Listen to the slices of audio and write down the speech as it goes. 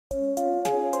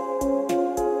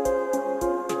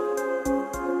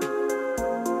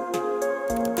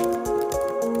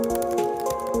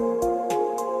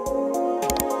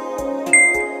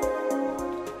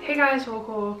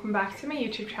welcome back to my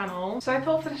YouTube channel. So I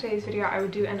thought for today's video I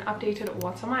would do an updated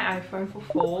what's on my iPhone for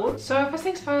fall. So first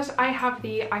things first, I have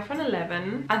the iPhone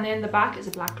 11 and then the back is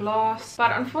a black glass,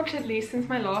 but unfortunately since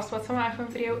my last what's on my iPhone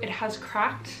video it has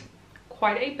cracked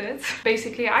quite a bit.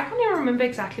 Basically, I can't even remember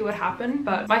exactly what happened,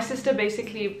 but my sister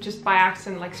basically just by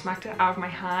accident like smacked it out of my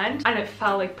hand and it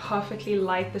fell like perfectly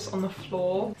like this on the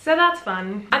floor. So that's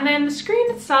fun. And then the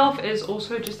screen itself is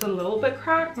also just a little bit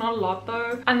cracked, not a lot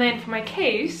though. And then for my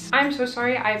case, I'm so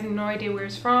sorry, I have no idea where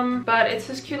it's from, but it's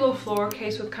this cute little floral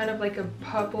case with kind of like a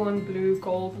purple and blue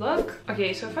gold look.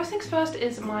 Okay, so first things first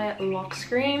is my lock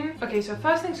screen. Okay, so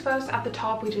first things first, at the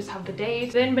top we just have the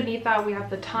date. Then beneath that we have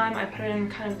the time. I put it in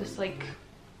kind of this like,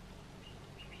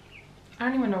 I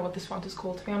don't even know what this font is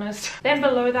called, to be honest. Then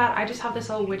below that, I just have this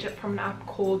little widget from an app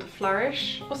called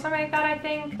Flourish or something like that, I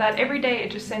think. That every day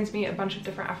it just sends me a bunch of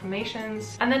different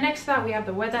affirmations. And then next to that, we have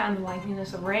the weather and the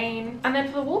likeliness of rain. And then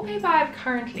for the wallpaper I have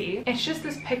currently, it's just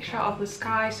this picture of the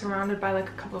sky surrounded by like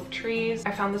a couple of trees.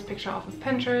 I found this picture off of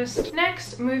Pinterest.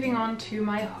 Next, moving on to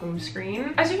my home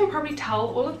screen. As you can probably tell,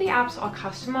 all of the apps are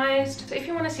customized. So if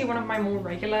you want to see one of my more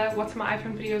regular what's on my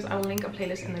iPhone videos, I will link a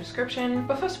playlist in the description.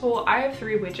 But first of all, I have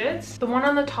 3 widgets. The one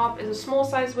on the top is a small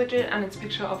size widget and it's a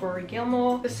picture of Rory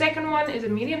Gilmore. The second one is a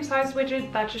medium sized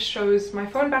widget that just shows my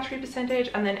phone battery percentage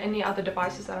and then any other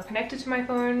devices that are connected to my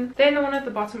phone. Then the one at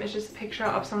the bottom is just a picture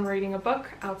of someone reading a book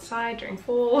outside during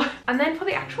fall. And then for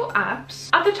the actual apps,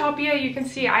 at the top here you can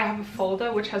see I have a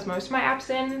folder which has most of my apps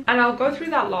in, and I'll go through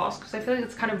that last because I feel like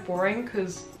it's kind of boring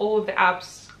because all of the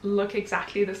apps look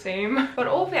exactly the same. But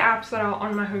all of the apps that are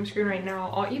on my home screen right now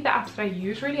are either apps that I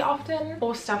use really often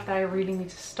or stuff that I really need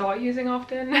to start using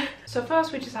often. So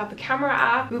first we just have the camera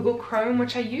app, Google Chrome,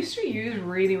 which I used to use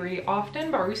really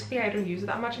often, but recently I don't use it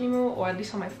that much anymore, or at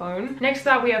least on my phone. Next to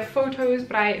that we have photos,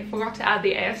 but I forgot to add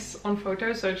the S on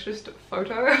photos, so it's just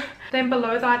photo. Then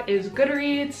below that is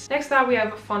Goodreads. Next to that we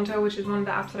have phonto, which is one of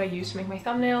the apps that I use to make my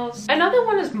thumbnails. Another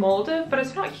one is MOLDIV, but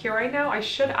it's not here right now. I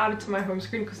should add it to my home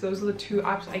screen because those are the 2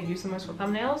 apps I use the most for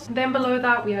thumbnails. Then below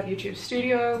that we have YouTube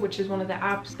Studio, which is one of the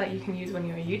apps that you can use when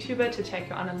you're a YouTuber to check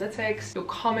your analytics, your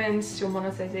comments, your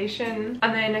monetization.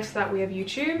 And then next to that we have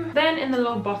YouTube. Then in the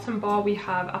little bottom bar we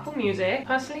have Apple Music.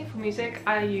 Personally for music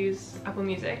I use Apple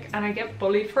Music and I get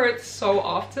bullied for it so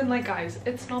often. Like guys,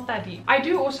 it's not that deep. I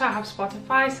do also have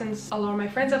Spotify since a lot of my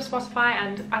friends have Spotify,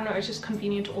 and I don't know, it's just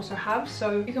convenient to also have,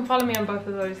 so you can follow me on both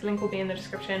of those. Link will be in the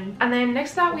description. And then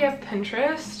next to that we have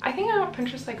Pinterest. I think I got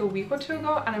Pinterest like a week or 2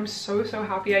 ago and I'm so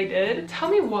happy I did.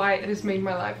 Tell me why it has made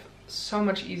my life so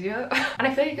much easier. And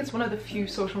I feel like it's one of the few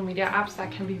social media apps that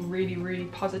can be really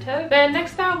positive. Then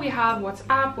next to that we have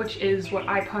WhatsApp, which is what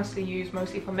I personally use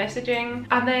mostly for messaging.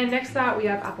 And then next to that we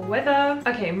have Apple Weather.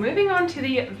 Okay, moving on to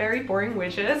the very boring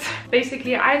widgets.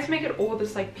 Basically I had to make it all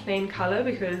this like plain color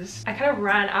because I kind of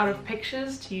ran out of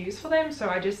pictures to use for them, so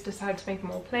I just decided to make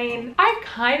them all plain. I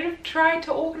kind of tried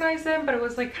to organize them, but it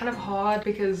was like kind of hard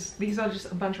because these are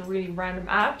just a bunch of really random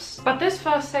apps. But this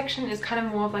first section is kind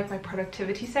of more of like my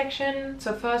productivity section.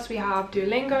 So first we have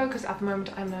Duolingo, because at the moment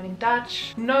I'm learning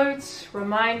Dutch, Notes,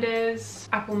 Reminders,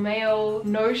 Apple Mail,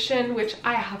 Notion, which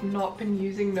I have not been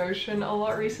using Notion a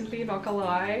lot recently, not gonna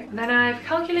lie. Then I have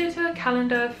Calculator,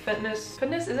 Calendar, Fitness.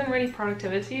 Fitness isn't really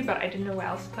productivity, but I didn't know where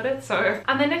else to put it, so.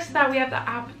 And then next to that we have the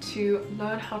app to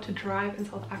learn how to drive in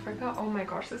South Africa. Oh my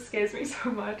gosh, this scares me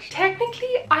so much.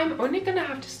 Technically I'm only gonna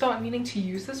have to start needing to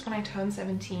use this when I turn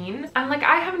 17, and like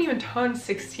I haven't even turned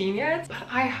 16 yet, but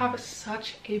I have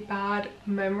such a bad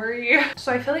memory.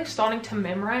 So I feel like starting to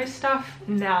memorize stuff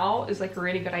now is like a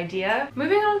really good idea.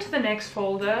 Moving on to the next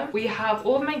folder, we have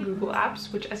all of my Google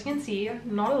apps, which as you can see,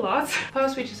 not a lot.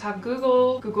 First we just have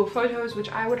Google Photos, which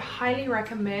I would highly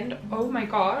recommend. Oh my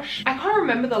gosh, I can't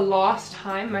remember the last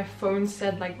time my phone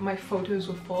said like my photos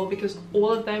were full, because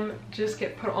all of them just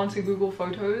get put onto Google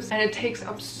Photos and it takes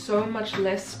up so much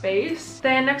less space.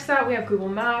 Then next to that we have Google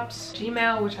Maps,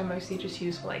 Gmail, which I mostly just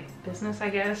use for like business, I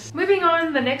guess. Moving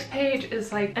on, the next page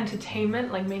is like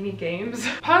entertainment, like mainly games.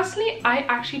 Personally, I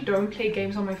actually don't play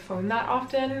games on my phone that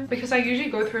often because I usually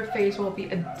go through a phase where I'll be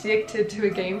addicted to a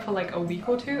game for like a week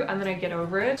or 2 and then I get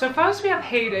over it. So first we have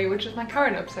Heyday, which is my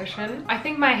current obsession. I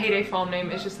think my Heyday farm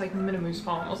name is just like Minamoo's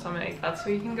farm or something like that, so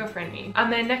you can go friend me.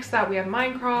 And then next to that we have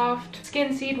Minecraft,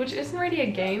 Skin Seed, which isn't really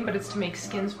a game, but it's to make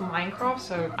skins for Minecraft,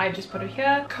 so I just put it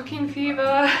here. Cooking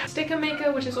Fever, Sticker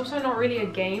Maker, which is also not really a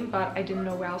game, but I didn't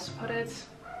know where else to put it.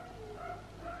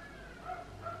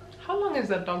 How long long is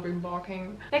that dog been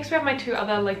barking? Next we have my two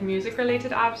other like music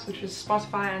related apps, which is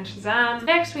Spotify and Shazam.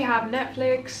 Next we have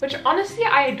Netflix, which honestly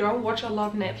I don't watch a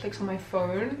lot of Netflix on my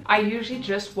phone. I usually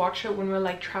just watch it when we're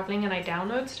like traveling and I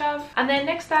download stuff. And then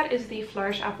next that is the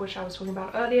Flourish app, which I was talking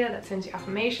about earlier, that sends you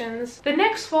affirmations. The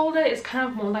next folder is kind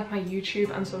of more like my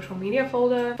YouTube and social media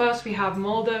folder. First we have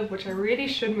MOLDIV, which I really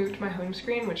should move to my home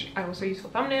screen, which I also use for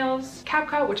thumbnails.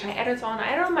 CapCut, which I edit on.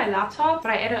 I edit on my laptop,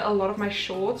 but I edit a lot of my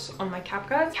shorts on my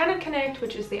CapCut. Canon Connect,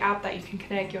 which is the app that you can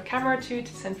connect your camera to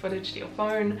send footage to your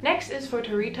phone. Next is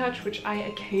Photo Retouch, which I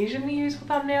occasionally use for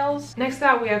thumbnails. Next to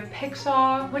that we have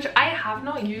Picsart, which I have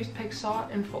not used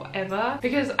Picsart in forever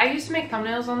because I used to make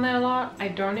thumbnails on there a lot. I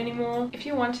don't anymore. If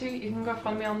you want to, you can go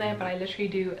follow me on there, but I literally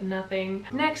do nothing.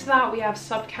 Next to that we have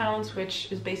sub counts,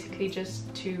 which is basically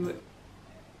just to...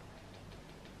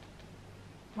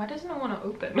 Why doesn't it want to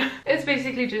open? It's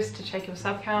basically just to check your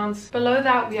sub counts. Below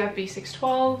that we have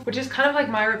V612, which is kind of like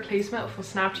my replacement for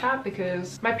Snapchat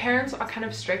because my parents are kind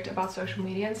of strict about social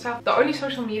media and stuff. The only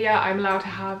social media I'm allowed to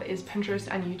have is Pinterest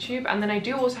and YouTube, and then I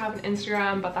do also have an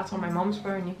Instagram, but that's on my mom's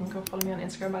phone. You can go follow me on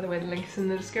Instagram, by the way, the link is in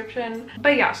the description.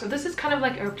 But yeah, so this is kind of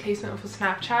like a replacement for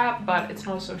Snapchat, but it's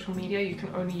not a social media. You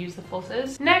can only use the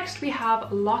filters. Next we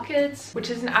have Lockets, which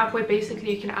is an app where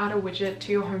basically you can add a widget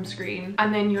to your home screen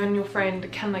and then you and your friend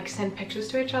can like send pictures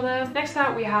to each other. Next to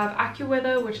that we have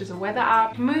AccuWeather, which is a weather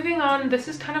app. Moving on, this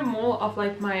is kind of more of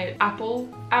like my Apple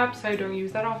app, so I don't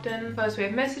use that often. First we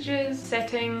have Messages,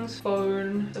 Settings,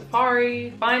 Phone,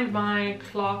 Safari, Find My,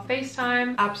 Clock,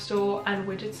 FaceTime, App Store, and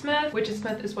Widgetsmith.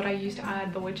 Widgetsmith is what I use to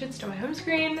add the widgets to my home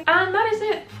screen. And that is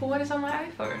it for what is on my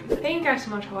iPhone. Thank you guys so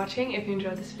much for watching. If you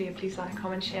enjoyed this video, please like,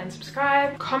 comment, share, and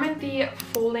subscribe. Comment the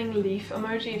falling leaf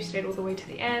emoji if you stayed all the way to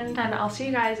the end, and I'll see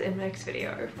you guys in the next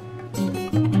video.